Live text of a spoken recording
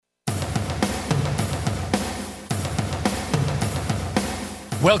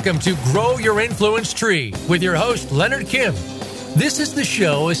Welcome to Grow Your Influence Tree with your host, Leonard Kim. This is the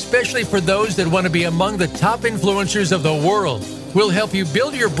show especially for those that want to be among the top influencers of the world. We'll help you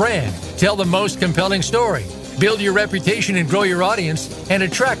build your brand, tell the most compelling story, build your reputation and grow your audience, and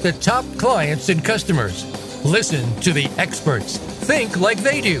attract the top clients and customers. Listen to the experts. Think like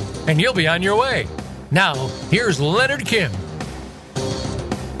they do, and you'll be on your way. Now, here's Leonard Kim.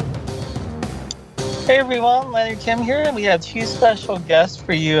 Hey everyone, Leonard Kim here, and we have two special guests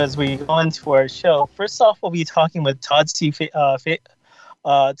for you as we go into our show. First off, we'll be talking with Todd C. Fahey,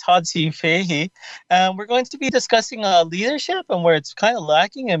 and we're going to be discussing leadership and where it's kind of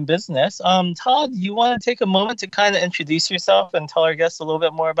lacking in business. Todd, you want to take a moment to kind of introduce yourself and tell our guests a little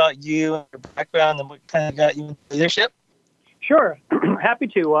bit more about you and your background and what kind of got you into leadership? Sure, happy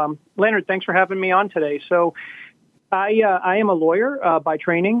to. Leonard, thanks for having me on today. So, I am a lawyer by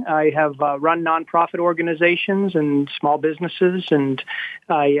training. I have run nonprofit organizations and small businesses, and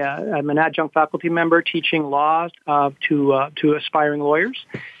I'm an adjunct faculty member teaching law to aspiring lawyers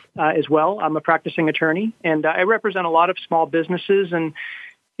as well. I'm a practicing attorney, and I represent a lot of small businesses. And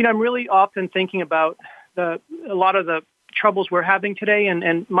I'm really often thinking about a lot of the troubles we're having today,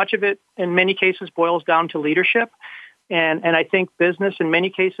 and much of it, in many cases, boils down to leadership. And I think business, in many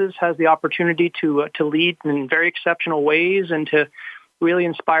cases, has the opportunity to lead in very exceptional ways and to really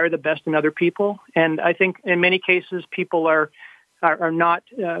inspire the best in other people. And I think in many cases, people are not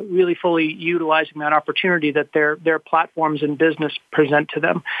really fully utilizing that opportunity that their platforms and business present to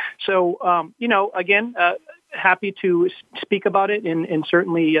them. So, again, happy to speak about it in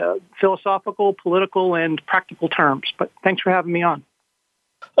certainly philosophical, political, and practical terms. But thanks for having me on.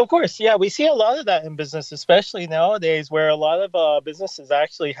 Of course, yeah, we see a lot of that in business, especially nowadays, where a lot of businesses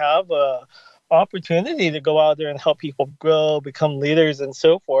actually have a opportunity to go out there and help people grow, become leaders, and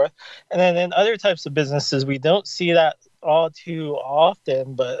so forth. And then in other types of businesses, we don't see that all too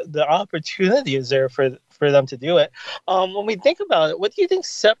often, but the opportunity is there for them to do it. When we think about it, what do you think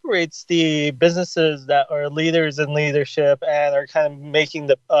separates the businesses that are leaders in leadership and are kind of making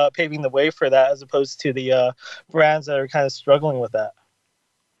paving the way for that, as opposed to the brands that are kind of struggling with that?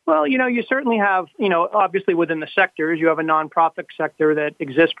 Well, you certainly have, obviously within the sectors, you have a nonprofit sector that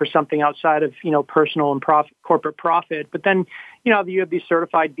exists for something outside of, personal and corporate profit. But then, you have these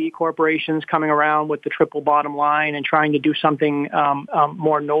certified B corporations coming around with the triple bottom line and trying to do something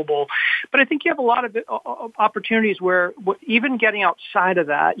more noble. But I think you have a lot of opportunities where even getting outside of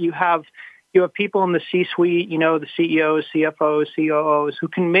that, you have people in the C-suite, the CEOs, CFOs, COOs, who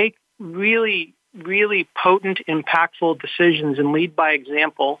can make really potent, impactful decisions and lead by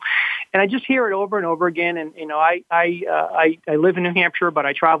example. And I just hear it over and over again. And, I live in New Hampshire, but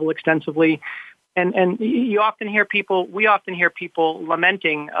I travel extensively. And we often hear people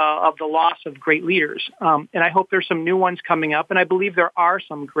lamenting of the loss of great leaders. And I hope there's some new ones coming up. And I believe there are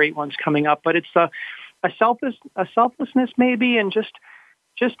some great ones coming up, but it's a selflessness maybe, and just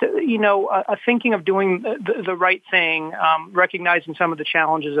a thinking of doing the right thing, recognizing some of the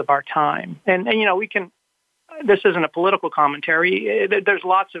challenges of our time. And we can, this isn't a political commentary. There's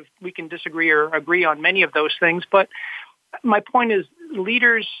lots of, we can disagree or agree on many of those things. But my point is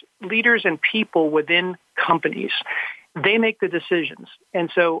leaders and people within companies, they make the decisions.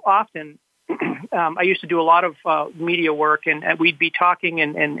 And so often, I used to do a lot of media work, and we'd be talking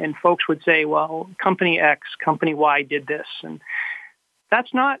and folks would say, well, company X, company Y did this. And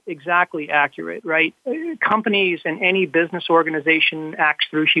that's not exactly accurate, right? Companies and any business organization acts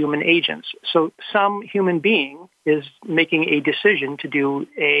through human agents. So some human being is making a decision to do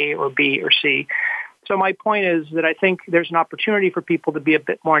A or B or C. So my point is that I think there's an opportunity for people to be a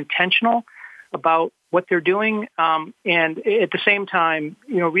bit more intentional about what they're doing, and at the same time,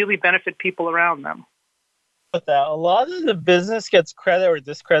 really benefit people around them. With that, a lot of the business gets credit or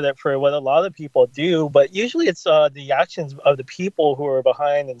discredit for what a lot of people do, but usually it's the actions of the people who are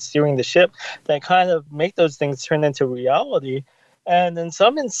behind and steering the ship that kind of make those things turn into reality. And in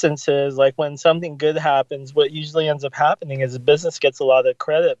some instances, like when something good happens, what usually ends up happening is the business gets a lot of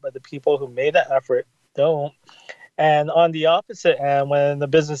credit, but the people who made that effort don't. And on the opposite end, when the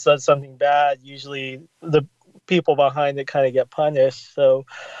business does something bad, usually the people behind it kind of get punished. So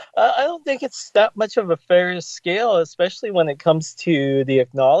I don't think it's that much of a fair scale, especially when it comes to the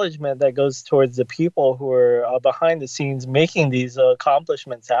acknowledgement that goes towards the people who are behind the scenes making these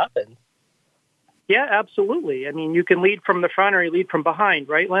accomplishments happen. Yeah, absolutely. I mean, you can lead from the front or you lead from behind,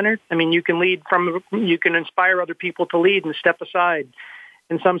 right, Leonard? I mean, you can inspire other people to lead and step aside.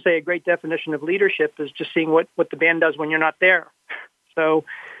 And some say a great definition of leadership is just seeing what the band does when you're not there. So,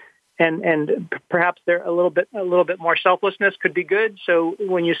 and perhaps there a little bit more selflessness could be good. So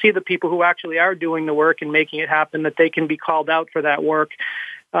when you see the people who actually are doing the work and making it happen, that they can be called out for that work,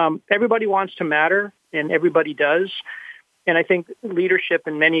 Everybody wants to matter, and everybody does. And I think leadership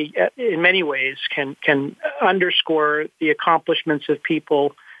in many ways can underscore the accomplishments of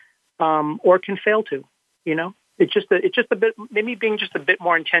people, or can fail to. It's just a bit, maybe being just a bit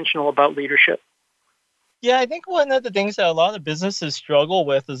more intentional about leadership. Yeah, I think one of the things that a lot of businesses struggle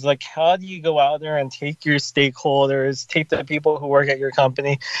with is like, how do you go out there and take your stakeholders, take the people who work at your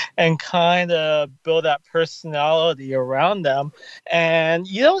company, and kind of build that personality around them? And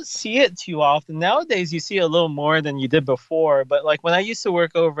you don't see it too often. Nowadays, you see a little more than you did before. But like when I used to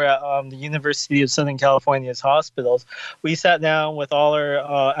work over at the University of Southern California's hospitals, we sat down with all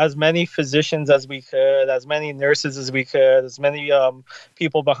our, as many physicians as we could, as many nurses as we could, as many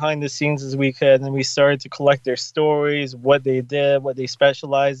people behind the scenes as we could, and we started to collect their stories, what they did, what they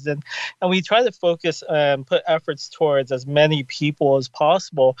specialized in. And we try to focus and put efforts towards as many people as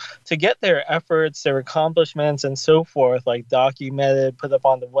possible to get their efforts, their accomplishments, and so forth, like documented, put up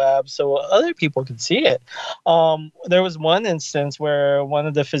on the web so other people could see it. There was one instance where one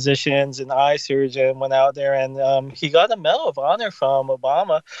of the physicians, an eye surgeon, went out there and he got a Medal of Honor from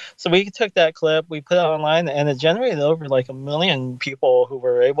Obama. So we took that clip, we put it online, and it generated over like 1 million people who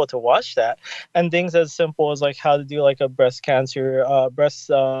were able to watch that. And things as simple as like how to do like a breast cancer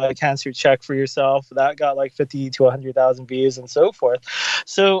check for yourself, that got like 50 to 100,000 views and so forth.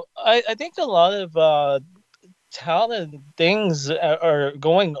 So I think a lot of talented things are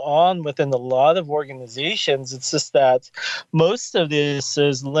going on within a lot of organizations. It's just that most of this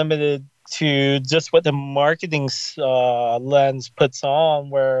is limited to just what the marketing lens puts on,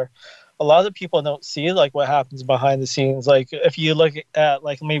 where a lot of people don't see like what happens behind the scenes. Like if you look at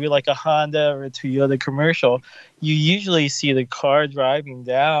like maybe like a Honda or a Toyota commercial, you usually see the car driving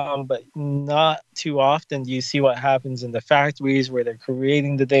down, but not too often do you see what happens in the factories where they're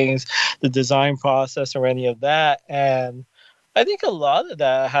creating the things, the design process or any of that. And I think a lot of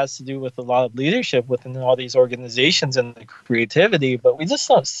that has to do with a lot of leadership within all these organizations and the creativity, but we just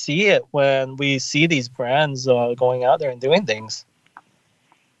don't see it when we see these brands going out there and doing things.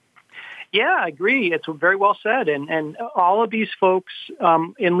 Yeah, I agree. It's very well said. And all of these folks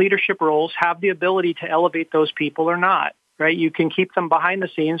in leadership roles have the ability to elevate those people or not, right? You can keep them behind the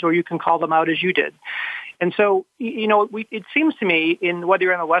scenes or you can call them out as you did. And so, it seems to me, in whether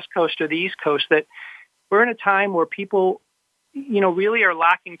you're on the West Coast or the East Coast, that we're in a time where people, really are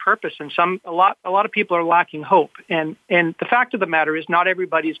lacking purpose, and a lot of people are lacking hope. And the fact of the matter is, not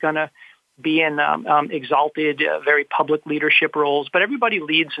everybody's going to be in exalted, very public leadership roles, but everybody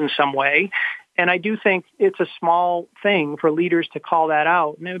leads in some way. And I do think it's a small thing for leaders to call that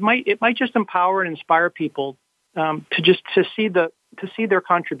out. And it might just empower and inspire people to see their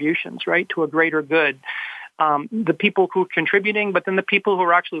contributions, right, to a greater good. The people who are contributing, but then the people who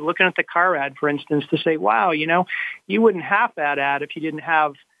are actually looking at the car ad, for instance, to say, wow, you wouldn't have that ad if you didn't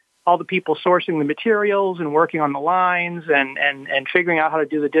have all the people sourcing the materials and working on the lines and figuring out how to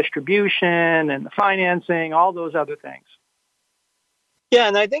do the distribution and the financing, all those other things. Yeah,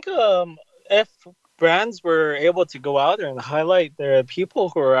 and I think if brands were able to go out there and highlight the people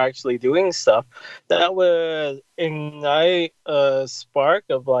who are actually doing stuff, that would ignite a spark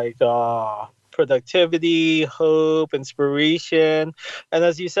of like productivity, hope, inspiration. And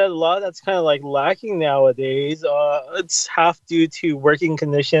as you said, a lot of that's kind of like lacking nowadays. It's half due to working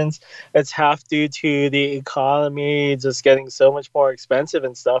conditions. It's half due to the economy just getting so much more expensive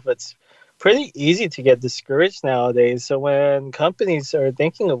and stuff. It's pretty easy to get discouraged nowadays. So when companies are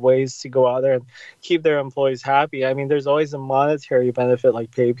thinking of ways to go out there and keep their employees happy, I mean, there's always a monetary benefit, like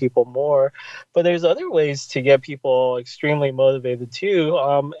pay people more, but there's other ways to get people extremely motivated too.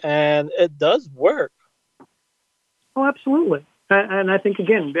 And it does work. Oh, absolutely. And I think,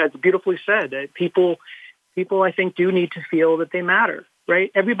 again, that's beautifully said. People, I think, do need to feel that they matter,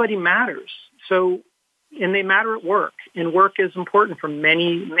 right? Everybody matters. And they matter at work, and work is important for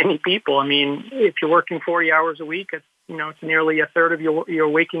many, many people. I mean, if you're working 40 hours a week, it's nearly a third of your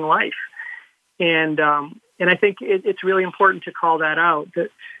waking life. And I think it's really important to call that out, that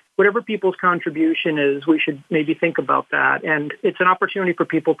whatever people's contribution is, we should maybe think about that. And it's an opportunity for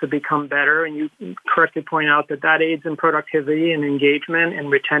people to become better. And you correctly point out that aids in productivity and engagement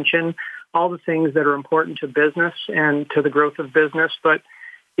and retention, all the things that are important to business and to the growth of business. But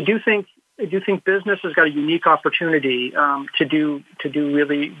I do think business has got a unique opportunity to do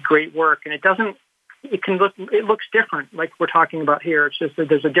really great work, and it looks different, like we're talking about here. It's just that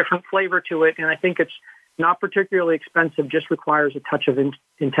there's a different flavor to it, and I think it's not particularly expensive. Just requires a touch of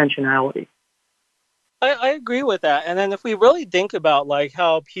intentionality. I agree with that. And then if we really think about like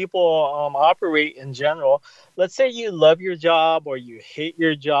how people operate in general, let's say you love your job or you hate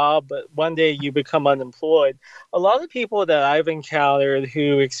your job, but one day you become unemployed. A lot of people that I've encountered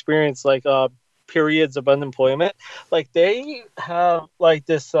who experience like periods of unemployment, like they have like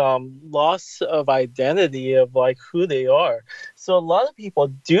this loss of identity of like who they are. So a lot of people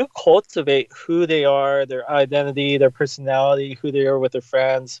do cultivate who they are, their identity, their personality, who they are with their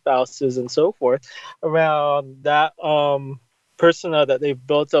friends, spouses, and so forth around that persona that they've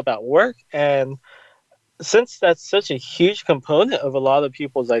built up at work. And since that's such a huge component of a lot of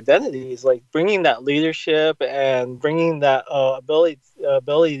people's identities, like bringing that leadership and bringing that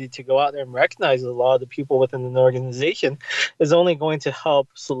ability to go out there and recognize a lot of the people within an organization is only going to help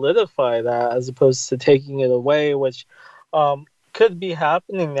solidify that as opposed to taking it away, which could be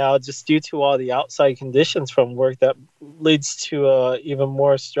happening now just due to all the outside conditions from work that leads to a even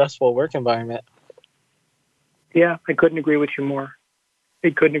more stressful work environment. Yeah, I couldn't agree with you more.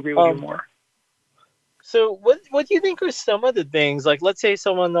 So what do you think are some of the things, like let's say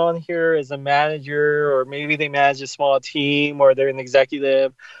someone on here is a manager or maybe they manage a small team or they're an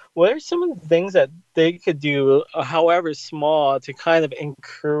executive. What are some of the things that they could do, however small, to kind of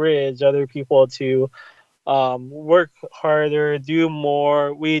encourage other people to work harder, do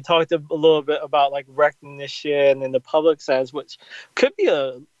more? We talked a little bit about like recognition in the public sense, which could be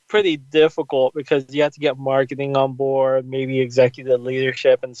a pretty difficult because you have to get marketing on board, maybe executive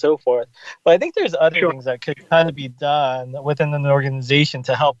leadership and so forth. But I think there's other things that could kind of be done within an organization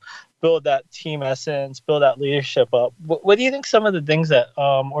to help build that team essence, build that leadership up. What do you think some of the things that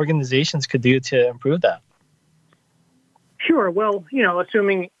organizations could do to improve that? Sure. Well,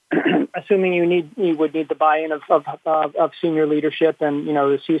 assuming you would need the buy-in of senior leadership and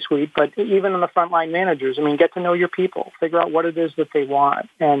the C-suite, but even on the frontline managers, get to know your people, figure out what it is that they want,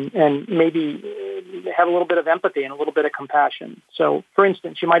 and maybe have a little bit of empathy and a little bit of compassion. So, for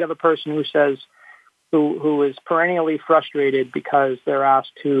instance, you might have a person who is perennially frustrated because they're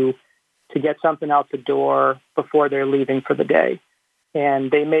asked to get something out the door before they're leaving for the day.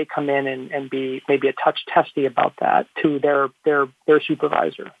 And they may come in and be maybe a touch testy about that to their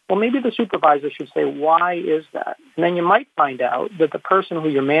supervisor. Well, maybe the supervisor should say, why is that? And then you might find out that the person who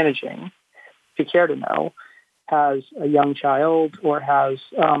you're managing, if you care to know, has a young child or has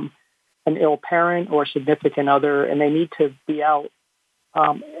an ill parent or significant other, and they need to be out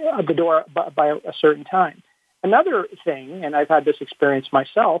at the door by a certain time. Another thing, and I've had this experience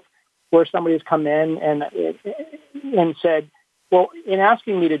myself, where somebody has come in and said, well, in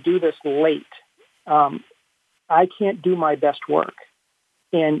asking me to do this late, I can't do my best work.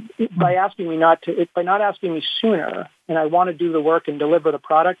 And by not asking me sooner, and I want to do the work and deliver the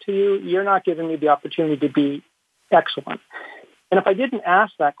product to you, you're not giving me the opportunity to be excellent. And if I didn't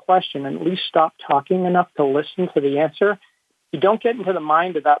ask that question and at least stop talking enough to listen to the answer, you don't get into the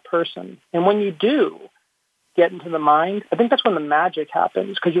mind of that person. And when you do get into the mind, I think that's when the magic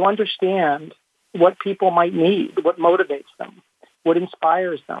happens, because you understand what people might need, what motivates them, what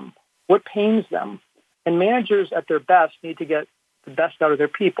inspires them, what pains them. And managers at their best need to get the best out of their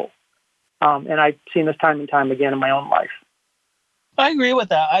people. And I've seen this time and time again in my own life. I agree with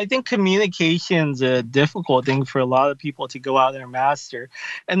that. I think communication's a difficult thing for a lot of people to go out there and master.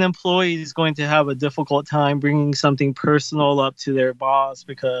 An employee is going to have a difficult time bringing something personal up to their boss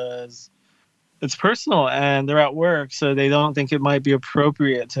because it's personal and they're at work, so they don't think it might be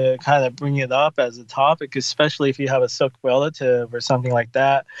appropriate to kind of bring it up as a topic, especially if you have a sick relative or something like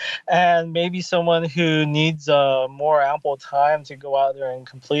that. And maybe someone who needs more ample time to go out there and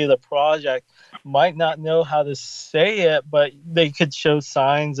complete a project might not know how to say it, but they could show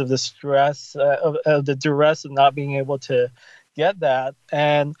signs of the stress, of the duress of not being able to get that.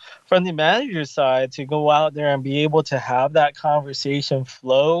 And from the manager side, to go out there and be able to have that conversation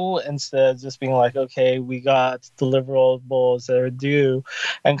flow instead of just being like, okay, we got deliverables that are due,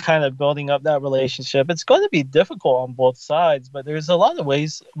 and kind of building up that relationship. It's going to be difficult on both sides, but there's a lot of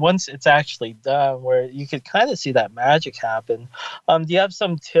ways once it's actually done where you could kind of see that magic happen. Do you have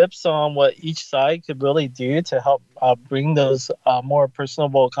some tips on what each side could really do to help bring those more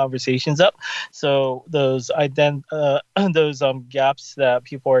personable conversations up? So those gaps that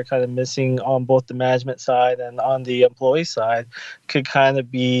people are kind of missing on both the management side and on the employee side could kind of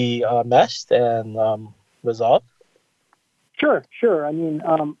be meshed and resolved? Sure.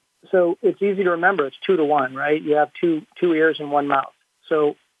 So it's easy to remember. It's 2-to-1, right? You have two ears and one mouth.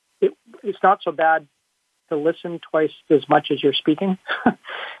 So it's not so bad to listen twice as much as you're speaking.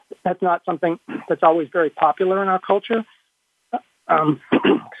 That's not something that's always very popular in our culture.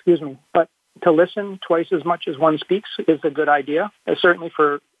 Excuse me. But to listen twice as much as one speaks is a good idea, certainly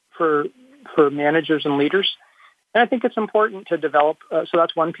for for managers and leaders. And I think it's important to develop. So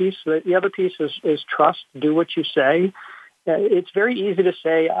that's one piece. The other piece is trust. Do what you say. It's very easy to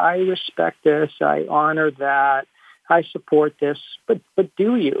say, I respect this, I honor that, I support this, but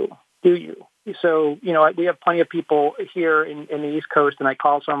do you? Do you? So, we have plenty of people here in the East Coast, and I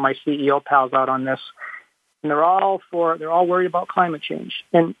call some of my CEO pals out on this, and they're all worried about climate change.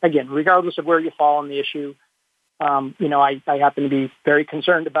 And again, regardless of where you fall on the issue, I happen to be very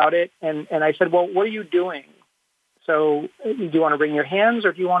concerned about it. And I said, well, what are you doing? So do you want to wring your hands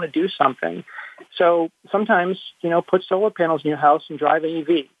or do you want to do something? So sometimes, put solar panels in your house and drive an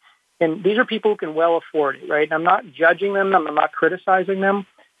EV. And these are people who can well afford it, right? And I'm not judging them. I'm not criticizing them.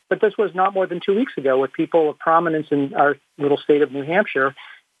 But this was not more than 2 weeks ago with people of prominence in our little state of New Hampshire.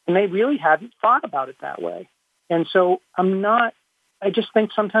 And they really hadn't thought about it that way. And so I just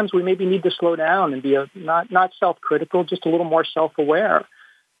think sometimes we maybe need to slow down and be not self-critical, just a little more self-aware.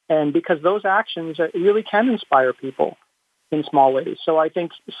 And because those actions really can inspire people in small ways. So I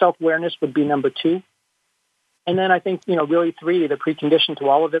think self-awareness would be number 2. And then I think, really 3, the precondition to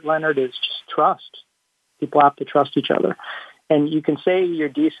all of it, Leonard, is just trust. People have to trust each other. And you can say you're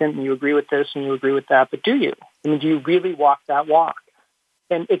decent and you agree with this and you agree with that, but do you? I mean, do you really walk that walk?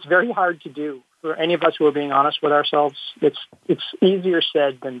 And it's very hard to do. For any of us who are being honest with ourselves, it's easier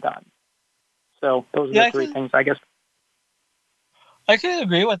said than done. So those are the 3 things, I guess. I can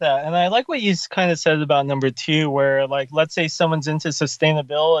agree with that. And I like what you kind of said about number 2, where, like, let's say someone's into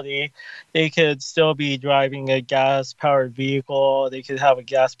sustainability, they could still be driving a gas-powered vehicle. They could have a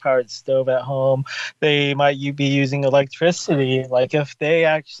gas-powered stove at home. They might be using electricity. Like, if they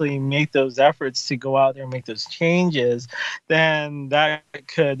actually make those efforts to go out there and make those changes, then that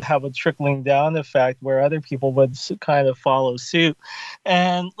could have a trickling down effect where other people would kind of follow suit.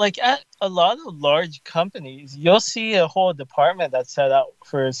 And, like, at a lot of large companies, you'll see a whole department that's set out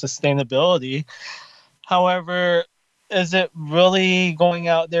for sustainability. However, is it really going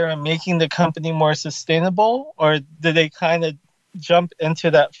out there and making the company more sustainable, or do they kind of jump into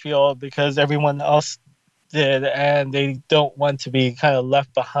that field because everyone else did and they don't want to be kind of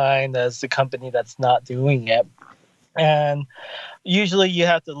left behind as the company that's not doing it? And usually you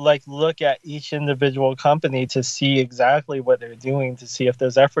have to look at each individual company to see exactly what they're doing, to see if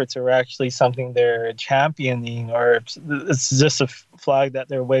those efforts are actually something they're championing or if it's just a flag that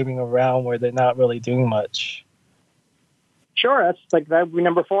they're waving around where they're not really doing much. Sure, that's like that would be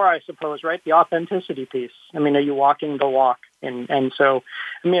number 4, I suppose, right? The authenticity piece. I mean, are you walking the walk? And so,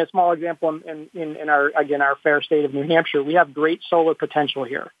 I mean, a small example in our fair state of New Hampshire, we have great solar potential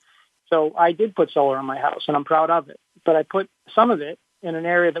here. So I did put solar on my house, and I'm proud of it. But I put some of it in an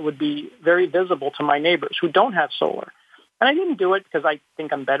area that would be very visible to my neighbors who don't have solar. And I didn't do it because I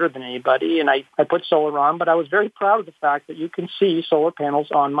think I'm better than anybody, and I put solar on, but I was very proud of the fact that you can see solar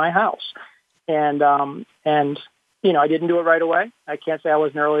panels on my house. And I didn't do it right away. I can't say I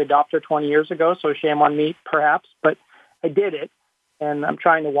was an early adopter 20 years ago, so shame on me, perhaps, but I did it, and I'm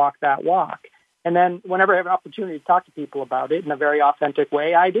trying to walk that walk. And then whenever I have an opportunity to talk to people about it in a very authentic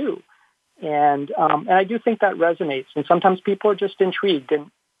way, I do. And I do think that resonates. And sometimes people are just intrigued.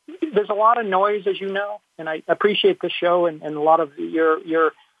 And there's a lot of noise, as you know, and I appreciate this show and a lot of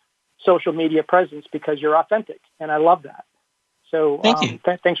your social media presence because you're authentic, and I love that. So Thank you.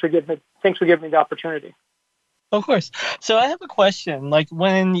 Thanks for giving me the opportunity. Of course. So I have a question. Like,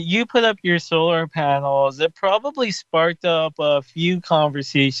 when you put up your solar panels, it probably sparked up a few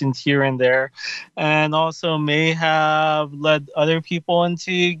conversations here and there, and also may have led other people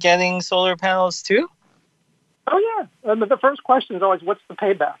into getting solar panels too? Oh, yeah. The first question is always, what's the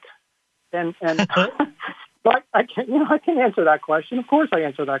payback? And but I can answer that question. Of course I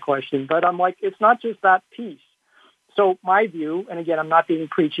answer that question. But I'm like, it's not just that piece. So my view, and again, I'm not being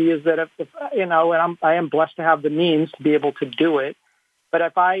preachy, is that if and I am blessed to have the means to be able to do it. But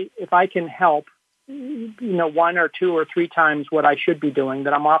if I can help, 1 or 2 or 3 times what I should be doing,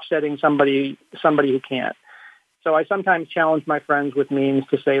 then I'm offsetting somebody who can't. So I sometimes challenge my friends with means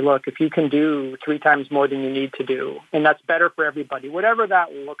to say, look, if you can do 3 times more than you need to do, and that's better for everybody, whatever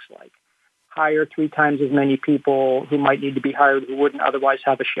that looks like, hire 3 times as many people who might need to be hired who wouldn't otherwise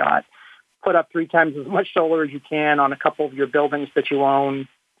have a shot. Put up 3 times as much solar as you can on a couple of your buildings that you own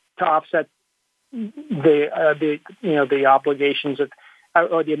to offset the obligations of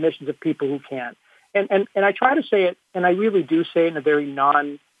or the emissions of people who can't. And I try to say it, and I really do say it in a very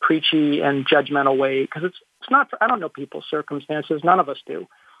non-preachy and judgmental way because it's not. I don't know people's circumstances. None of us do,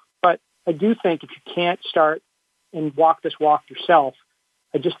 but I do think if you can't start and walk this walk yourself,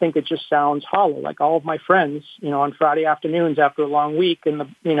 I just think it just sounds hollow. Like all of my friends, on Friday afternoons after a long week,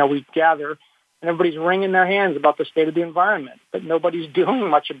 and we gather and everybody's wringing their hands about the state of the environment, but nobody's doing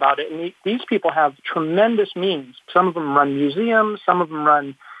much about it. And these people have tremendous means. Some of them run museums. Some of them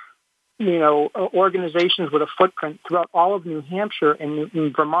run, organizations with a footprint throughout all of New Hampshire and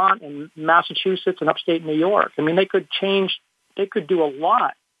in Vermont and Massachusetts and upstate New York. I mean, they could do a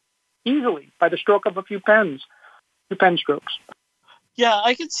lot easily by the stroke of a few pen strokes. Yeah,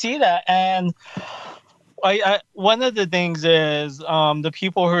 I could see that. And I one of the things is the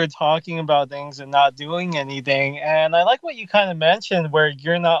people who are talking about things and not doing anything. And I like what you kind of mentioned, where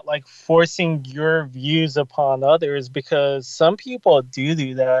you're not like forcing your views upon others, because some people do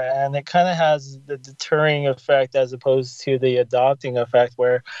that, and it kind of has the deterring effect as opposed to the adopting effect,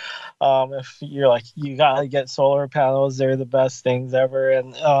 where if you're like, you gotta get solar panels, they're the best things ever,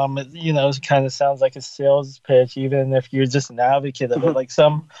 and it kind of sounds like a sales pitch, even if you're just an advocate of it. Like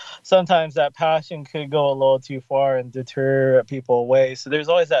sometimes that passion could go a little too far and deter people away. So there's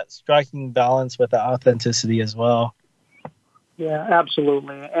always that striking balance with the authenticity as well. Yeah,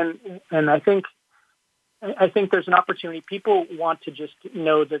 absolutely. And I think there's an opportunity. People want to just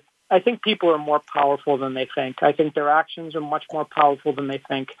know that. I think people are more powerful than they think. I think their actions are much more powerful than they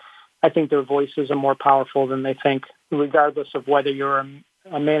think. I think their voices are more powerful than they think, regardless of whether you're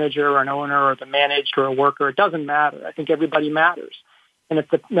a manager or an owner or the managed or a worker. It doesn't matter. I think everybody matters. And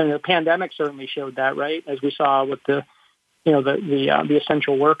the pandemic certainly showed that, right? As we saw with the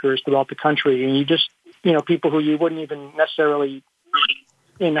essential workers throughout the country, and you just, people who you wouldn't even necessarily,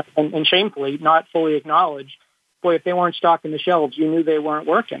 and shamefully not fully acknowledge, boy, if they weren't stocking the shelves, you knew they weren't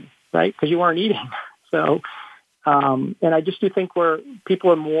working, right? Because you weren't eating. So, and I just do think people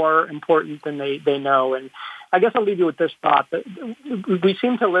are more important than they know. And I guess I'll leave you with this thought, that we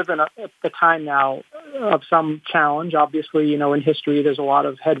seem to live in a time now of some challenge. Obviously, in history, there's a lot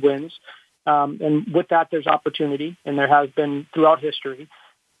of headwinds. And with that, there's opportunity, and there has been throughout history.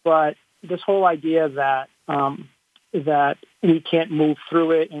 But this whole idea that we can't move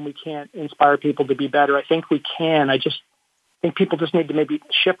through it and we can't inspire people to be better, I think we can. I just think people just need to maybe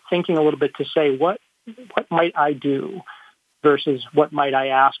shift thinking a little bit to say, what might I do versus what might I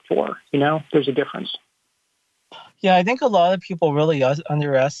ask for? There's a difference. Yeah, I think a lot of people really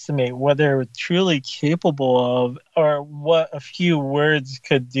underestimate what they're truly capable of, or what a few words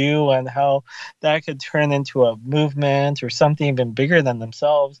could do, and how that could turn into a movement or something even bigger than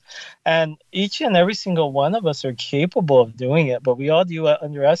themselves. And each and every single one of us are capable of doing it, but we all do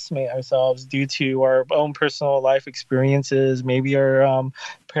underestimate ourselves due to our own personal life experiences. Maybe our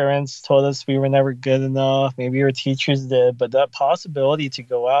parents told us we were never good enough. Maybe our teachers did. But that possibility to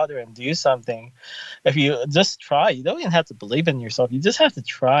go out there and do something, if you just try, you don't even have to believe in yourself. You just have to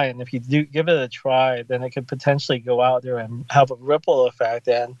try. And if you do give it a try, then it could potentially go out there and have a ripple effect.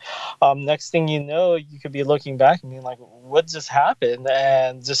 And next thing you know, you could be looking back and being like, what just happened?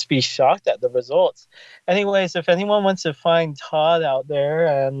 And just be shocked at the results. Anyways, if anyone wants to find Todd out there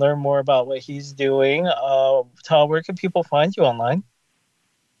and learn more about what he's doing, Todd, where can people find you online?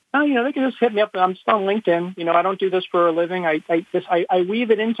 Oh, they can just hit me up. I'm just on LinkedIn. I don't do this for a living. I weave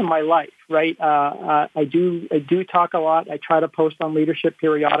it into my life, right? I do talk a lot. I try to post on leadership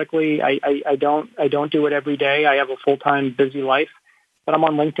periodically. I don't do it every day. I have a full-time busy life, but I'm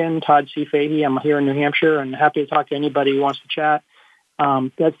on LinkedIn, Todd C. Fahey. I'm here in New Hampshire and happy to talk to anybody who wants to chat.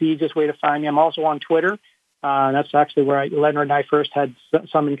 That's the easiest way to find me. I'm also on Twitter. That's actually where Leonard and I first had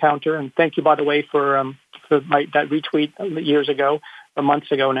some encounter. And thank you, by the way, for that retweet years ago. Or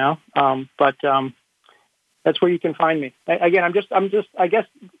months ago now, but that's where you can find me. Again, I'm just. I guess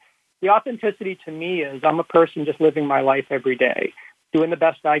the authenticity to me is I'm a person just living my life every day, doing the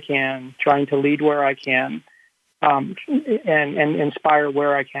best I can, trying to lead where I can, and inspire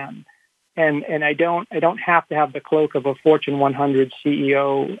where I can, and I don't have to have the cloak of a Fortune 100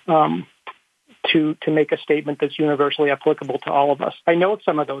 CEO to make a statement that's universally applicable to all of us. I know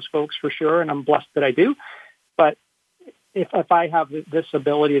some of those folks for sure, and I'm blessed that I do, but if I have this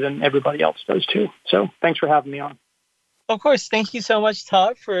ability, then everybody else does too. So thanks for having me on. Of course. Thank you so much,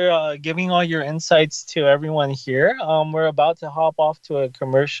 Todd, for giving all your insights to everyone here. We're about to hop off to a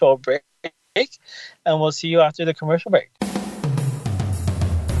commercial break, and we'll see you after the commercial break.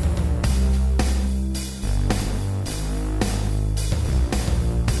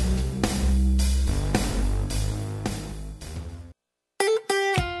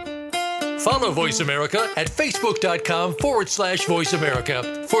 Follow Voice America at Facebook.com/Voice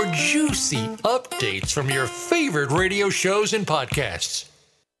America for juicy updates from your favorite radio shows and podcasts.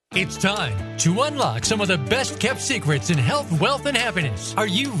 It's time to unlock some of the best-kept secrets in health, wealth, and happiness. Are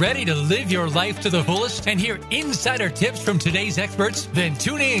you ready to live your life to the fullest and hear insider tips from today's experts? Then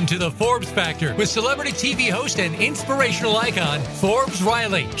tune in to The Forbes Factor with celebrity TV host and inspirational icon, Forbes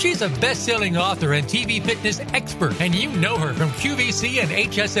Riley. She's a best-selling author and TV fitness expert, and you know her from QVC and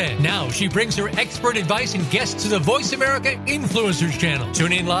HSN. Now she brings her expert advice and guests to the Voice America Influencers channel.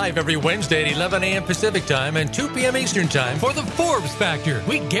 Tune in live every Wednesday at 11 a.m. Pacific Time and 2 p.m. Eastern Time for The Forbes Factor.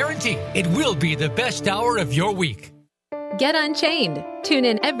 We guarantee it will be the best hour of your week. Get Unchained. Tune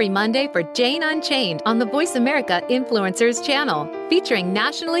in every Monday for Jane Unchained on the Voice America Influencers channel, featuring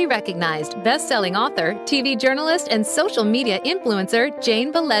nationally recognized best-selling author, TV journalist, and social media influencer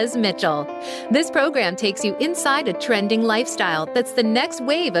Jane Velez Mitchell. This program takes you inside a trending lifestyle that's the next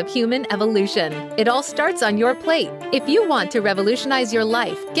wave of human evolution. It all starts on your plate. If you want to revolutionize your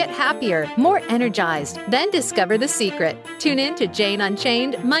life, get happier, more energized, then discover the secret. Tune in to Jane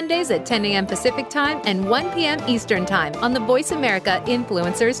Unchained Mondays at 10 a.m. Pacific Time and 1 p.m. Eastern Time on the Voice America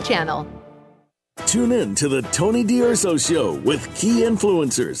Influencers channel. Tune in to the Tony D'Urso Show with key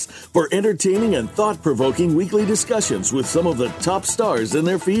influencers for entertaining and thought-provoking weekly discussions with some of the top stars in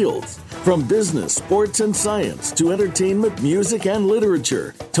their fields. From business, sports, and science to entertainment, music, and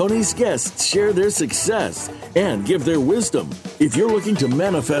literature, Tony's guests share their success and give their wisdom. If you're looking to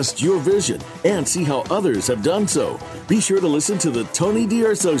manifest your vision and see how others have done so, be sure to listen to the Tony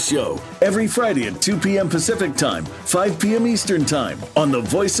D'Urso Show every Friday at 2 p.m. Pacific Time, 5 p.m. Eastern Time on the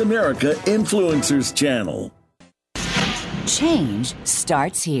Voice America Influencers channel. Change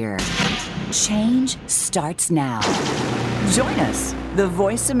starts here. Change starts now. Join us, the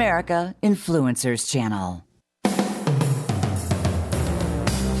Voice America Influencers channel.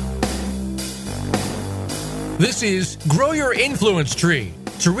 This is Grow Your Influence Tree.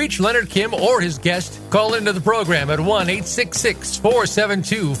 To reach Leonard Kim or his guest, call into the program at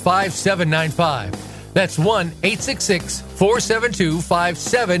 1-866-472-5795. That's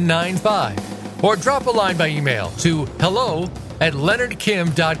 1-866-472-5795. Or drop a line by email to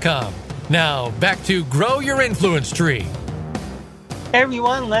hello@leonardkim.com. Now, back to Grow Your Influence Tree. Hey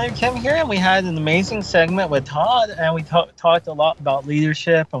everyone, Leonard Kim here, and we had an amazing segment with Todd, and we talked a lot about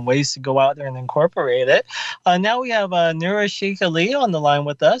leadership and ways to go out there and incorporate it. Now we have Noura Sheikh Ali on the line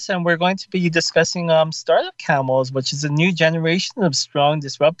with us, and we're going to be discussing startup camels, which is a new generation of strong,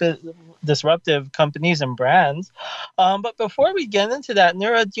 disruptive companies and brands. But before we get into that,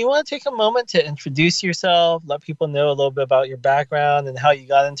 Noura, do you want to take a moment to introduce yourself, let people know a little bit about your background and how you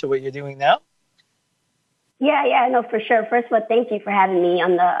got into what you're doing now? Yeah, no, for sure. First of all, thank you for having me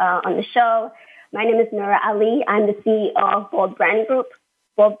on the show. My name is Noura Ali. I'm the CEO of Bold Branding Group.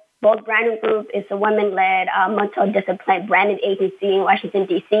 Bold Branding Group is a women-led multi-discipline branding agency in Washington,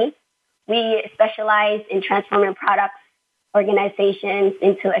 D.C. We specialize in transforming products, organizations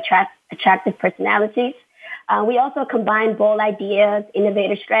into attractive personalities. We also combine bold ideas,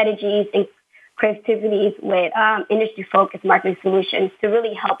 innovative strategies, and creativities with industry-focused marketing solutions to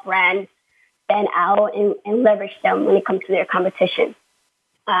really help brands stand out and leverage them when it comes to their competition.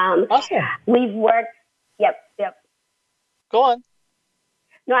 Awesome. We've worked. Yep. Go on.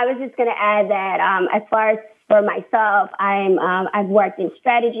 No, I was just going to add that as far as for myself, I've worked in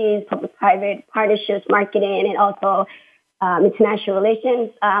strategies, public-private partnerships, marketing, and also international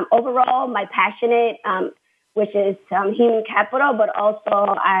relations. Overall, my passionate, which is human capital, but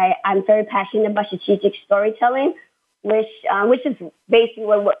also I'm very passionate about strategic storytelling, which is basically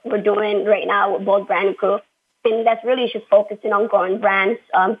what we're doing right now with Bold Branding Group. And that's really just focusing on growing brands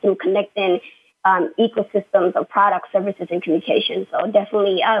through connecting ecosystems of products, services, and communication. So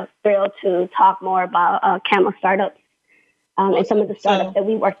definitely thrilled to talk more about Camel startups and some of the startups that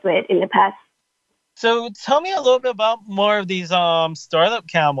we worked with in the past. So tell me a little bit about more of these startup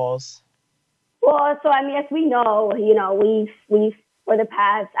camels. Well, so I mean, as we know, we've for the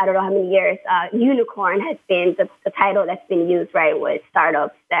past, I don't know how many years, unicorn has been the title that's been used, right, with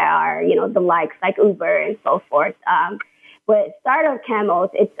startups that are, the likes like Uber and so forth. With startup camels,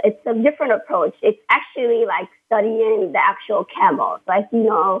 it's a different approach. It's actually like studying the actual camel. So as you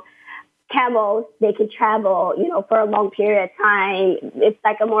know, camels, they can travel, for a long period of time. It's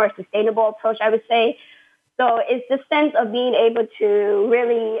like a more sustainable approach, I would say. So it's the sense of being able to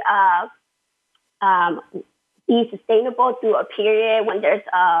really be sustainable through a period when there's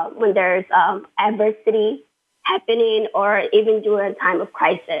adversity happening or even during a time of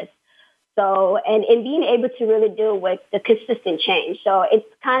crisis. So, and being able to really deal with the consistent change. So it's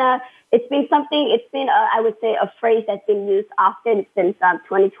been I would say a phrase that's been used often since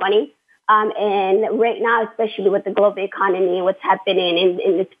 2020. And right now, especially with the global economy, what's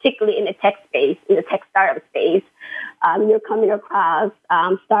happening particularly in the tech space, in the tech startup space, you're coming across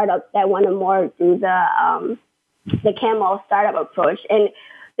startups that want to more do the Camel startup approach. And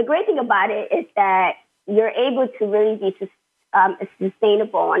the great thing about it is that you're able to really be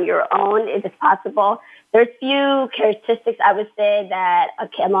sustainable on your own if it's possible. There's few characteristics I would say that a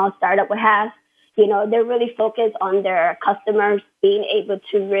Camel startup would have. They're really focused on their customers, being able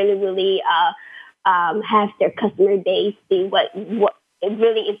to really have their customer base be what it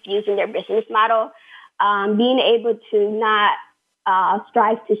really infusing their business model. Being able to not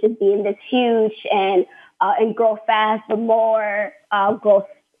strive to just be in this huge and grow fast, but more grow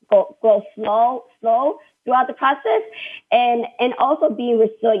slow throughout the process, and also being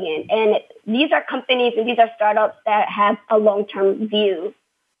resilient. And these are companies and these are startups that have a long-term view.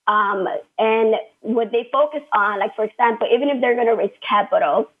 And what they focus on, like, for example, even if they're going to raise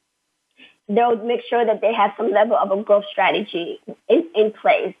capital, they'll make sure that they have some level of a growth strategy in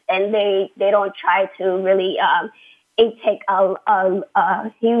place, and they don't try to really intake a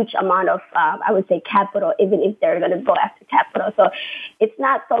huge amount of, I would say, capital, even if they're going to go after capital. So it's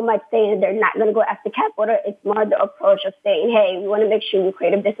not so much saying they're not going to go after capital. It's more the approach of saying, hey, we want to make sure we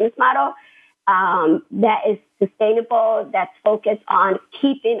create a business model that is sustainable, that's focused on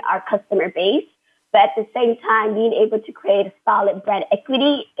keeping our customer base, but at the same time, being able to create a solid brand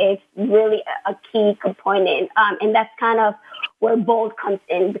equity is really a key component. And that's kind of where Bold comes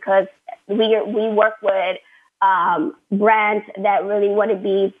in, because we work with brands that really want to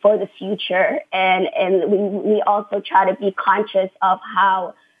be for the future. And we also try to be conscious of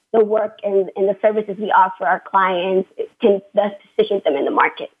how the work and the services we offer our clients can best position them in the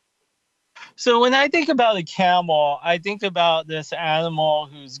market. So when I think about a camel, I think about this animal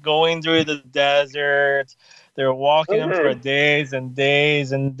who's going through the desert. They're walking them for days and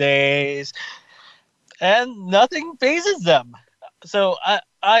days and days, and nothing phases them. So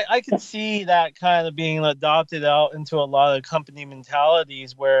I can see that kind of being adopted out into a lot of company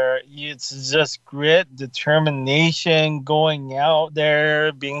mentalities where it's just grit, determination, going out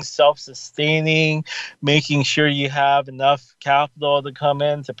there, being self-sustaining, making sure you have enough capital to come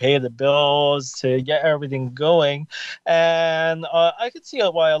in to pay the bills, to get everything going. And I can see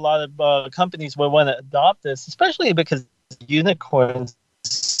why a lot of companies would want to adopt this, especially because unicorns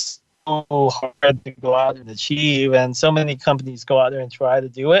so hard to go out and achieve, and so many companies go out there and try to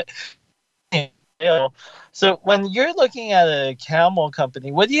do it. So when you're looking at a camel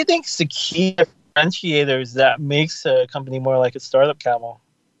company, what do you think is the key differentiators that makes a company more like a startup camel?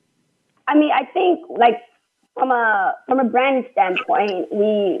 I mean, I think like from a brand standpoint,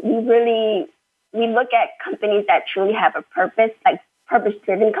 we look at companies that truly have a purpose, like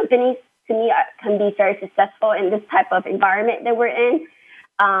purpose-driven companies. To me, can be very successful in this type of environment that we're in.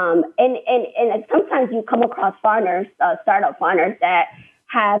 And sometimes you come across founders, startup founders that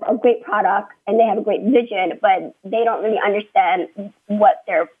have a great product and they have a great vision, but they don't really understand what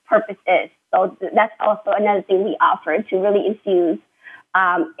their purpose is. So that's also another thing we offer to really infuse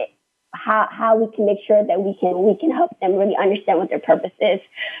how we can make sure that we can help them really understand what their purpose is.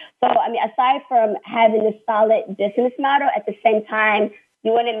 So, I mean, aside from having a solid business model, at the same time,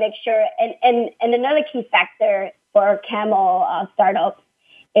 you want to make sure, and another key factor for Camel startups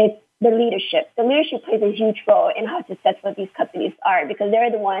is the leadership. The leadership plays a huge role in how successful these companies are, because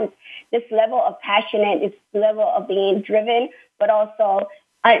they're the ones, this level of passionate, this level of being driven, but also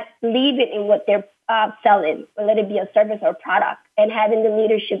believing in what they're selling, whether it be a service or a product, and having the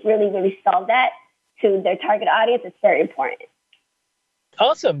leadership really sell that to their target audience is very important.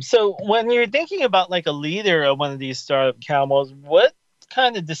 Awesome. So when you're thinking about like a leader of one of these startup camels, what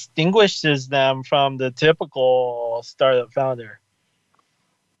kind of distinguishes them from the typical startup founder?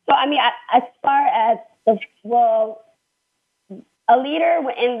 So, I mean, as far as a leader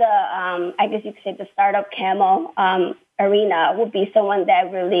in the, I guess you could say the startup camel arena would be someone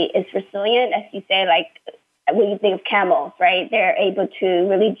that really is resilient. As you say, like when you think of camels, right? They're able to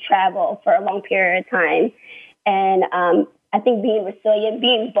really travel for a long period of time. And I think being resilient,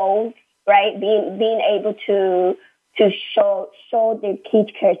 being bold, right? Being able to show their key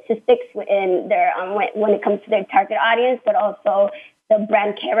characteristics in their when it comes to their target audience, but also the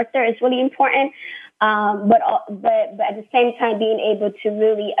brand character is really important. But at the same time, being able to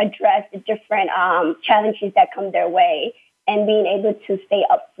really address the different challenges that come their way, and being able to stay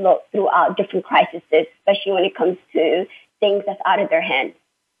afloat throughout different crises, especially when it comes to things that's out of their hands.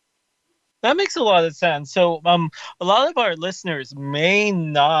 That makes a lot of sense. So a lot of our listeners may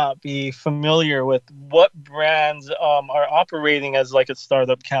not be familiar with what brands are operating as like a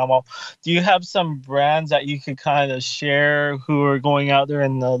startup camel. Do you have some brands that you could kind of share who are going out there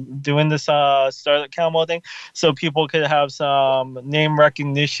and doing this startup camel thing, so people could have some name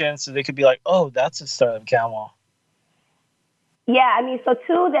recognition, so they could be like, oh, that's a startup camel? Yeah, I mean, so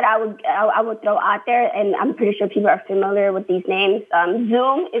two that I would throw out there, and I'm pretty sure people are familiar with these names.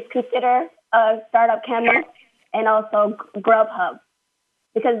 Zoom is considered a startup camel, and also Grubhub,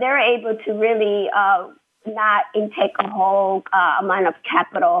 because they're able to really not intake a whole amount of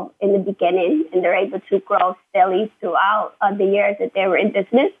capital in the beginning, and they're able to grow steadily throughout the years that they were in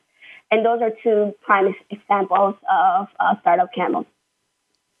business. And those are two prime examples of startup camels.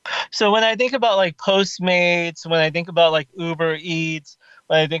 So when I think about like Postmates, when I think about like Uber Eats,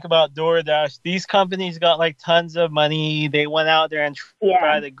 when I think about DoorDash, these companies got like tons of money. They went out there and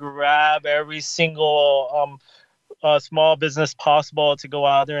tried to grab every single small business possible to go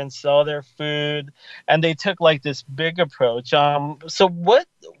out there and sell their food, and they took like this big approach. So what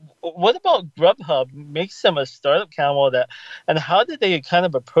about Grubhub makes them a startup camel? And how did they kind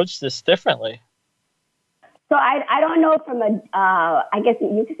of approach this differently? So I don't know from I guess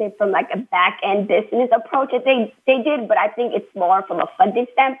you could say from like a back end business approach that they did, but I think it's more from a funding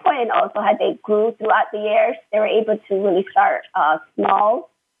standpoint, and also how they grew throughout the years. They were able to really start small.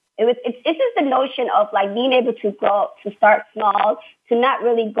 It's just the notion of like being able to grow, to start small, to not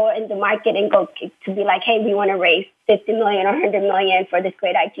really go in the market and go to be like, hey, we want to raise 50 million or 100 million for this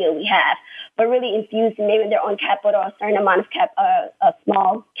great idea we have, but really infusing maybe their own capital, a certain amount of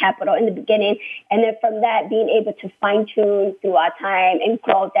small capital in the beginning. And then from that, being able to fine tune throughout time and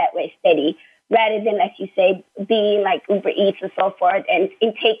grow that way steady, rather than, like you say, being like Uber Eats and so forth and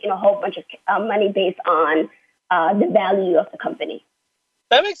taking a whole bunch of money based on the value of the company.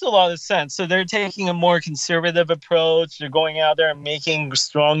 That makes a lot of sense. So they're taking a more conservative approach. They're going out there and making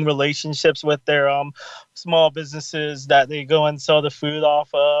strong relationships with their small businesses that they go and sell the food off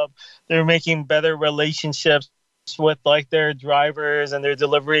of. They're making better relationships with like their drivers and their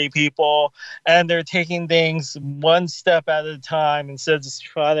delivery people, and they're taking things one step at a time instead of just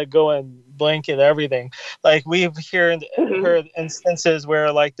trying to go and blanket everything. Like we've heard instances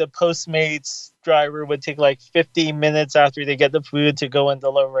where like the Postmates driver would take like 50 minutes after they get the food to go and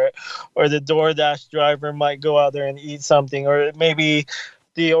deliver it, or the DoorDash driver might go out there and eat something, or maybe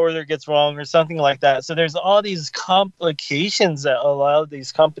the order gets wrong or something like that. So there's all these complications that a lot of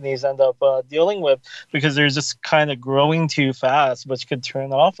these companies end up dealing with because they're just kind of growing too fast, which could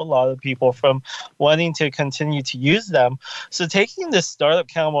turn off a lot of people from wanting to continue to use them. So taking this startup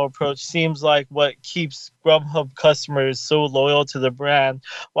camel approach seems like what keeps Grubhub customers so loyal to the brand,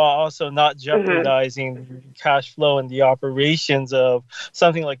 while also not jeopardizing cash flow and the operations of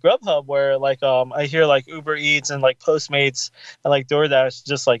something like Grubhub, where like I hear like Uber Eats and like Postmates and like DoorDash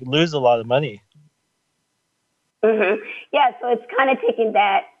just like lose a lot of money. Yeah, so it's kind of taking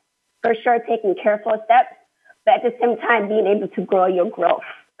careful steps, but at the same time being able to grow your growth,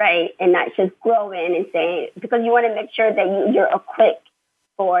 right? And not just growing and saying, because you want to make sure that you're equipped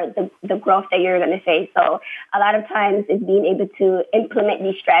for the growth that you're going to face. So a lot of times it's being able to implement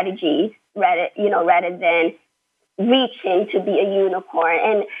these strategies rather than reaching to be a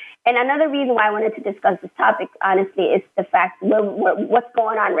unicorn. And another reason why I wanted to discuss this topic, honestly, is the fact what's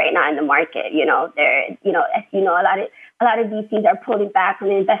going on right now in the market. As you know, a lot of VCs are pulling back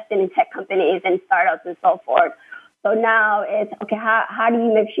on investing in tech companies and startups and so forth. So now it's, okay, how do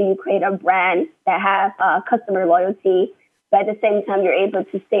you make sure you create a brand that has customer loyalty, but at the same time you're able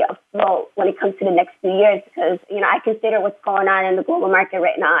to stay afloat when it comes to the next few years? Because, I consider what's going on in the global market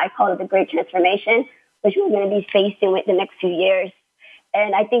right now, I call it the great transformation, which we're going to be facing with the next few years.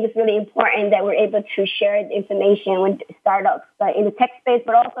 And I think it's really important that we're able to share the information with startups in the tech space,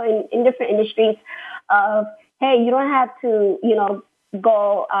 but also in different industries of, hey, you don't have to,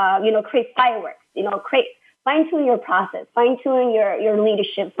 go, create fireworks, fine-tune your process, fine-tune your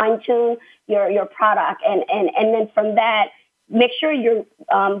leadership, fine-tune your product. And then from that, make sure you're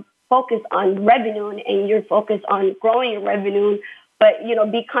focused on revenue and you're focused on growing your revenue, but,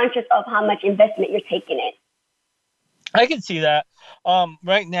 be conscious of how much investment you're taking in. I can see that.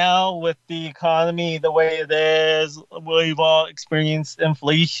 Right now, with the economy the way it is, we've all experienced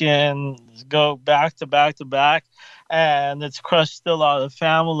inflation go back to back to back, and it's crushed a lot of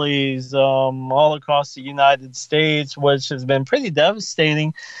families all across the United States, which has been pretty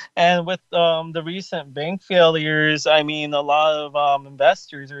devastating. And with the recent bank failures, I mean, a lot of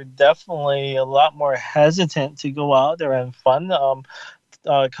investors are definitely a lot more hesitant to go out there and fund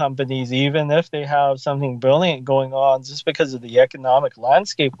companies, even if they have something brilliant going on, just because of the economic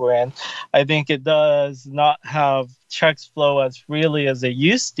landscape we're in. I think it does not have checks flow as freely as they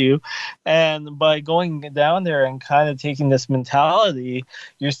used to. And by going down there and kind of taking this mentality,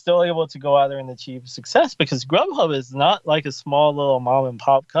 you're still able to go out there and achieve success, because Grubhub is not like a small little mom and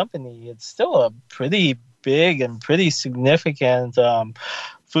pop company. It's still a pretty big and pretty significant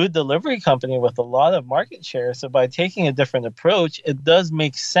food delivery company with a lot of market share. So by taking a different approach, it does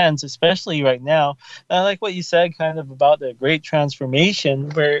make sense, especially right now. And I like what you said kind of about the great transformation.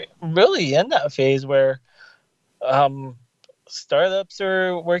 We're really in that phase where startups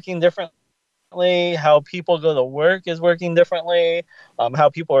are working differently, how people go to work is working differently, how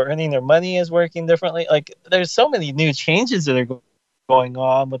people are earning their money is working differently. Like there's so many new changes that are going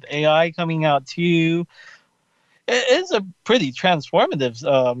on with AI coming out too. It is a pretty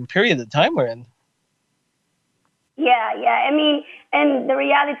transformative period of time we're in. Yeah. I mean, and the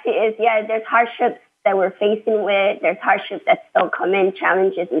reality is, there's hardships that we're facing with. There's hardships that still come in,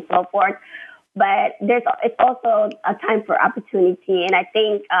 challenges and so forth. But it's also a time for opportunity. And I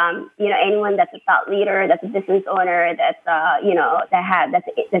think, anyone that's a thought leader, that's a business owner, that's,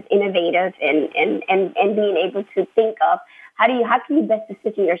 that's innovative and being able to think of how can you best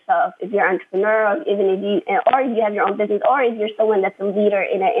position yourself if you're an entrepreneur, or if you have your own business, or if you're someone that's a leader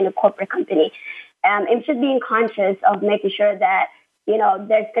in a corporate company. It's just being conscious of making sure that,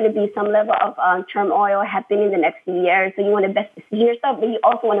 there's going to be some level of turmoil happening in the next few years. So you want to best position yourself, but you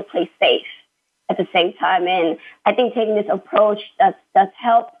also want to play safe at the same time. And I think taking this approach does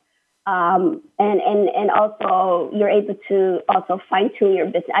help. And also you're able to also fine tune your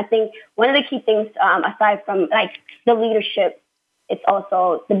business. I think one of the key things, aside from like the leadership, it's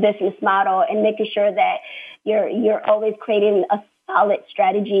also the business model and making sure that you're always creating a solid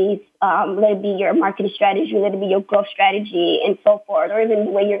strategies, let it be your marketing strategy, let it be your growth strategy and so forth, or even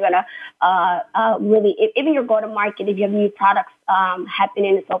the way you're going to even your go-to-market, if you have new products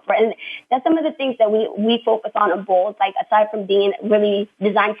happening and so forth. And that's some of the things that we focus on both, like aside from being really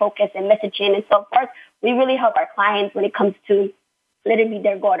design-focused and messaging and so forth, we really help our clients when it comes to let it be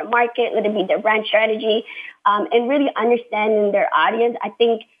their go-to-market, let it be their brand strategy, and really understanding their audience. I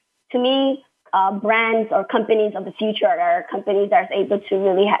think, to me, brands or companies of the future are companies that are able to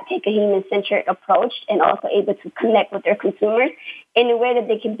really take a human-centric approach and also able to connect with their consumers in a way that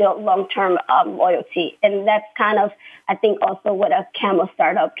they can build long-term loyalty. And that's kind of, I think, also what a Camel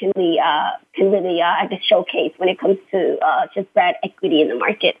startup can really showcase when it comes to just brand equity in the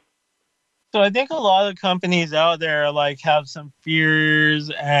market. So I think a lot of companies out there have some fears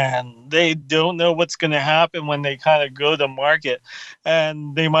and they don't know what's going to happen when they kind of go to market,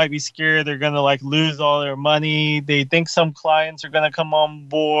 and they might be scared they're going to lose all their money. They think some clients are going to come on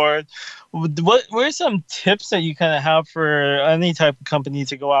board. What are some tips that you kind of have for any type of company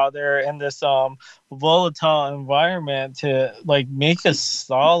to go out there in this volatile environment to make a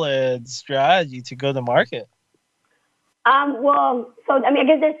solid strategy to go to market? I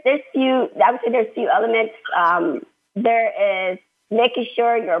guess there's few elements. There is making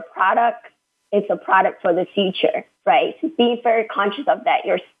sure your product is a product for the future, right? So being very conscious of that.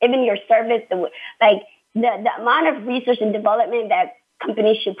 Even your service, the amount of research and development that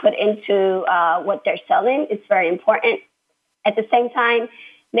companies should put into what they're selling is very important. At the same time,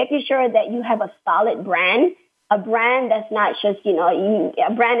 making sure that you have a solid brand. A brand that's not just,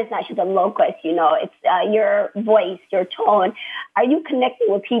 a brand is not just a logo, it's your voice, your tone. Are you connecting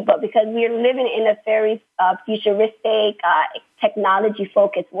with people? Because we're living in a very futuristic,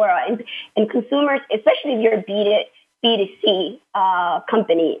 technology-focused world. And consumers, especially if you're a B2C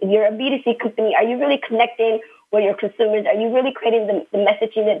company, if you're a B2C company, are you really connecting with your consumers? Are you really creating the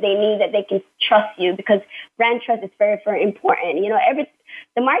messaging that they need, that they can trust you? Because brand trust is very, very important.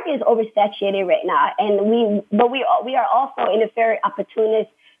 The market is oversaturated right now, and we are also in a very opportunist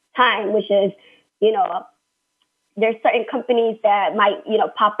time, which is, there's certain companies that might,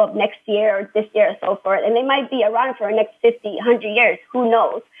 pop up next year or this year or so forth, and they might be around for the next 50, 100 years, who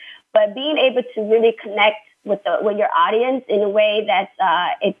knows? But being able to really connect with your audience in a way that's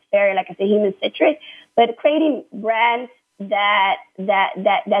it's very, like I said, human-centric, but creating brands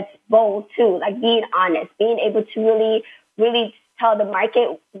that's bold too, like being honest, being able to really tell the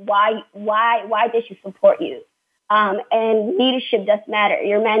market why they should support you. And leadership does matter.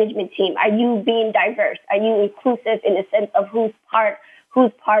 Your management team, are you being diverse? Are you inclusive in the sense of who's part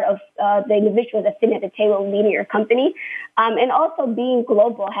of the individuals that sit at the table leading your company? And also being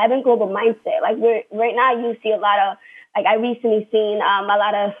global, having global mindset. Right now you see a lot of, I recently seen a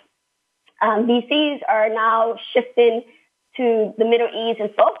lot of VCs are now shifting to the Middle East and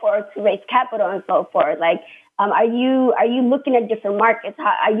so forth to raise capital and so forth. Are you looking at different markets?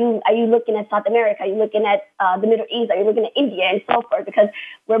 Are you looking at South America? Are you looking at the Middle East? Are you looking at India and so forth? Because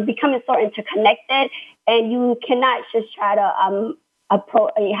we're becoming so interconnected, and you cannot just try to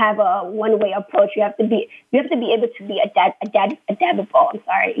have a one-way approach. You have to be able to be adaptable. I'm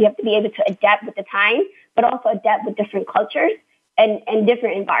sorry. You have to be able to adapt with the time, but also adapt with different cultures and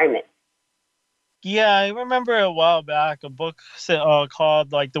different environments. Yeah, I remember a while back a book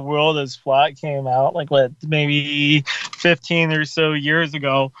called like "The World Is Flat" came out, like what, maybe 15 or so years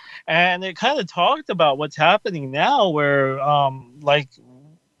ago, and it kind of talked about what's happening now, where like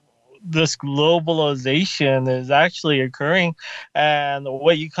this globalization is actually occurring, and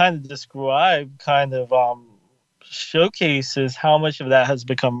what you kind of described kind of showcases how much of that has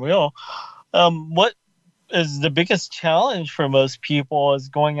become real. What is the biggest challenge for most people is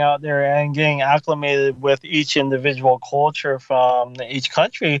going out there and getting acclimated with each individual culture from each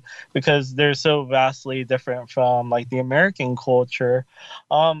country, because they're so vastly different from like the American culture.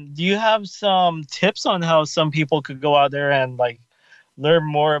 Do you have some tips on how some people could go out there and like learn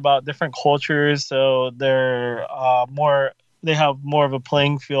more about different cultures, so they have more of a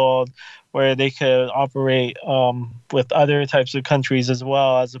playing field where they could operate with other types of countries as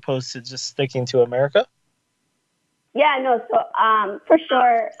well, as opposed to just sticking to America? Yeah, no, so for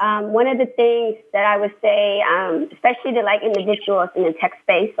sure, one of the things that I would say, especially to like individuals in the tech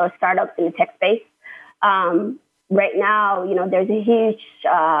space or startups in the tech space, right now, there's a huge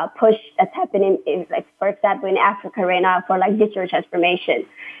push that's happening, like, for example, in Africa right now for like digital transformation.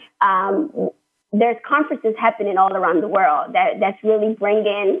 There's conferences happening all around the world that's really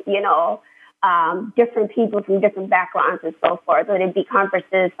bringing, different people from different backgrounds and so forth. So there'd be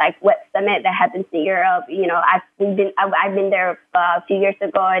conferences like Web Summit that happens in Europe. I've been there a few years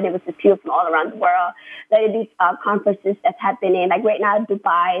ago, and it was just people from all around the world. There'd be conferences that's happening like right now in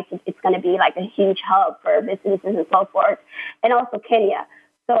Dubai. It's going to be like a huge hub for businesses and so forth, and also Kenya.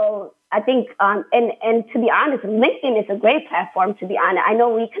 So I think, and to be honest, LinkedIn is a great platform. To be honest, I know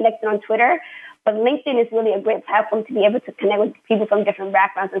we connected on Twitter, but LinkedIn is really a great platform to be able to connect with people from different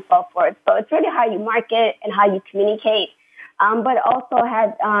backgrounds and so forth. So it's really how you market and how you communicate, but also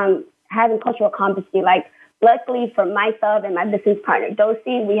having cultural competency. Like, luckily for myself and my business partner,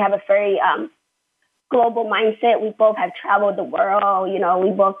 Dosi, we have a very global mindset. We both have traveled the world. We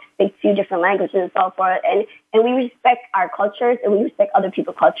both speak 2 different languages and so forth. And we respect our cultures, and we respect other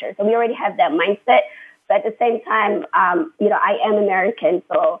people's cultures. So we already have that mindset. But at the same time, I am American,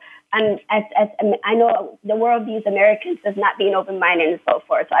 so as I know the world views Americans as not being open-minded and so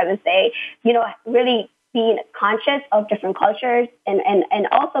forth. So I would say, really being conscious of different cultures, and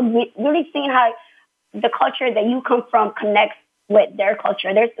also really seeing how the culture that you come from connects with their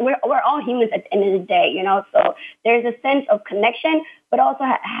culture. We're all humans at the end of the day, so there's a sense of connection, but also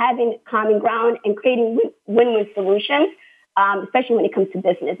having common ground and creating win-win solutions. Especially when it comes to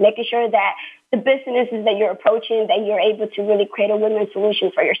business, making sure that the businesses that you're approaching, that you're able to really create a win-win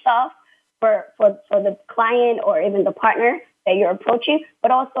solution for yourself, for the client or even the partner that you're approaching,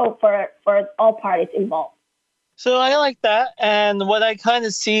 but also for all parties involved. So I like that. And what I kind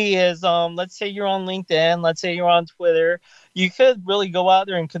of see is, let's say you're on LinkedIn, let's say you're on Twitter, you could really go out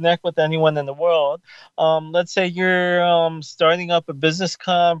there and connect with anyone in the world. Let's say you're starting up a business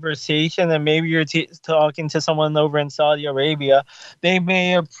conversation, and maybe you're talking to someone over in Saudi Arabia. They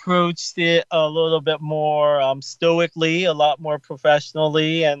may approach it a little bit more stoically, a lot more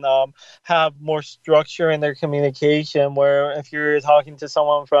professionally, and have more structure in their communication, where if you're talking to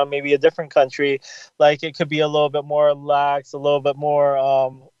someone from maybe a different country, like, it could be a little bit more relaxed, a little bit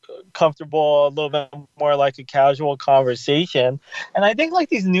more comfortable, a little bit more like a casual conversation. And I think like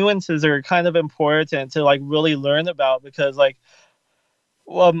these nuances are kind of important to like really learn about, because like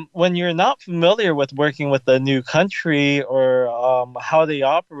when you're not familiar with working with a new country or how they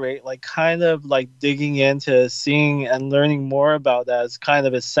operate, like kind of like digging into seeing and learning more about that is kind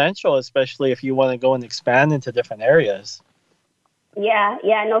of essential, especially if you want to go and expand into different areas. Yeah,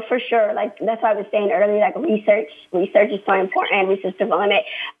 no, for sure. Like, that's what I was saying earlier, like research is so important, research development.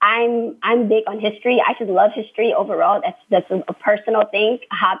 I'm big on history. I just love history overall. That's a personal thing,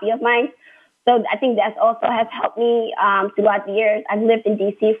 a hobby of mine. So I think that also has helped me throughout the years. I've lived in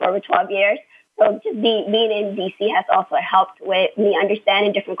DC for over 12 years. So just being in DC has also helped with me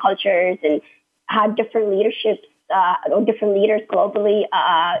understanding different cultures and how different leaderships or different leaders globally,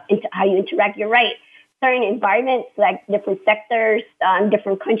 how you interact. You're right. Certain environments, like different sectors,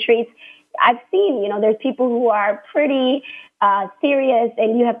 different countries. I've seen, there's people who are pretty serious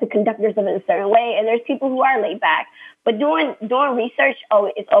and you have to conduct yourself in a certain way. And there's people who are laid back. But doing research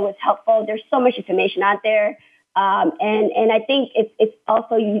is always helpful. There's so much information out there. And I think it's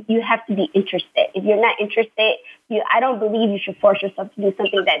also, you have to be interested. If you're not interested, I don't believe you should force yourself to do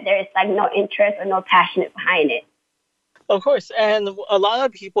something that there is like no interest or no passion behind it. Of course. And a lot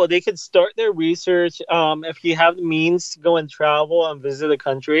of people, they could start their research if you have the means to go and travel and visit a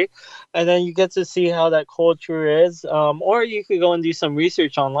country. And then you get to see how that culture is. Or you could go and do some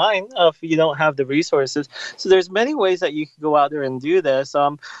research online if you don't have the resources. So there's many ways that you could go out there and do this.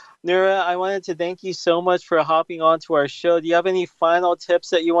 Nura, I wanted to thank you so much for hopping on to our show. Do you have any final tips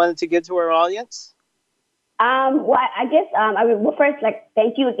that you wanted to give to our audience? Well, I guess well, first,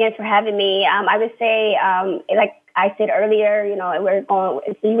 thank you again for having me. I would say, like I said earlier,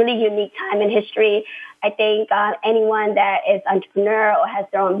 it's a really unique time in history. I think anyone that is entrepreneur or has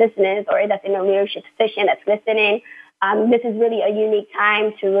their own business or that's in a leadership position that's listening, this is really a unique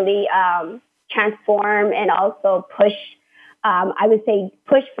time to really transform and also push. I would say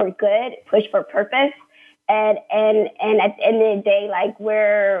push for good, push for purpose. And at the end of the day,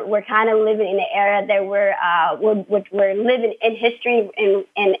 we're kind of living in an era that we're living in history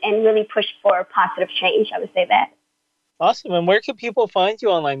and really push for positive change. I would say that. Awesome. And where can people find you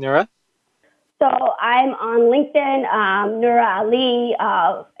online, Nura? So I'm on LinkedIn, Nura Ali,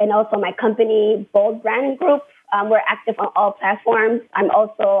 and also my company, Bold Brand Group. We're active on all platforms. I'm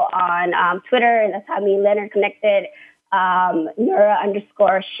also on Twitter, and that's how me and Leonard connected.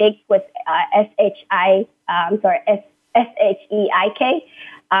 Nura_Sheikh with SHEIK. But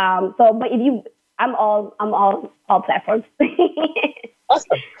I'm all platforms.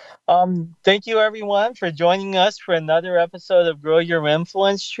 Awesome. Thank you everyone for joining us for another episode of Grow Your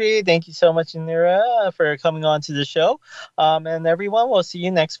Influence Tree. Thank you so much, Nura, for coming on to the show. And everyone, we'll see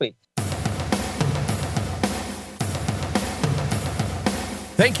you next week.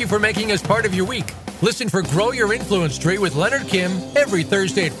 Thank you for making us part of your week. Listen for Grow Your Influence Tree with Leonard Kim every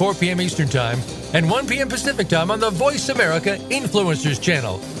Thursday at 4 p.m. Eastern Time and 1 p.m. Pacific Time on the Voice America Influencers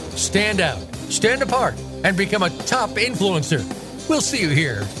channel. Stand out, stand apart, and become a top influencer. We'll see you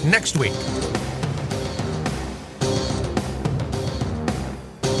here next week.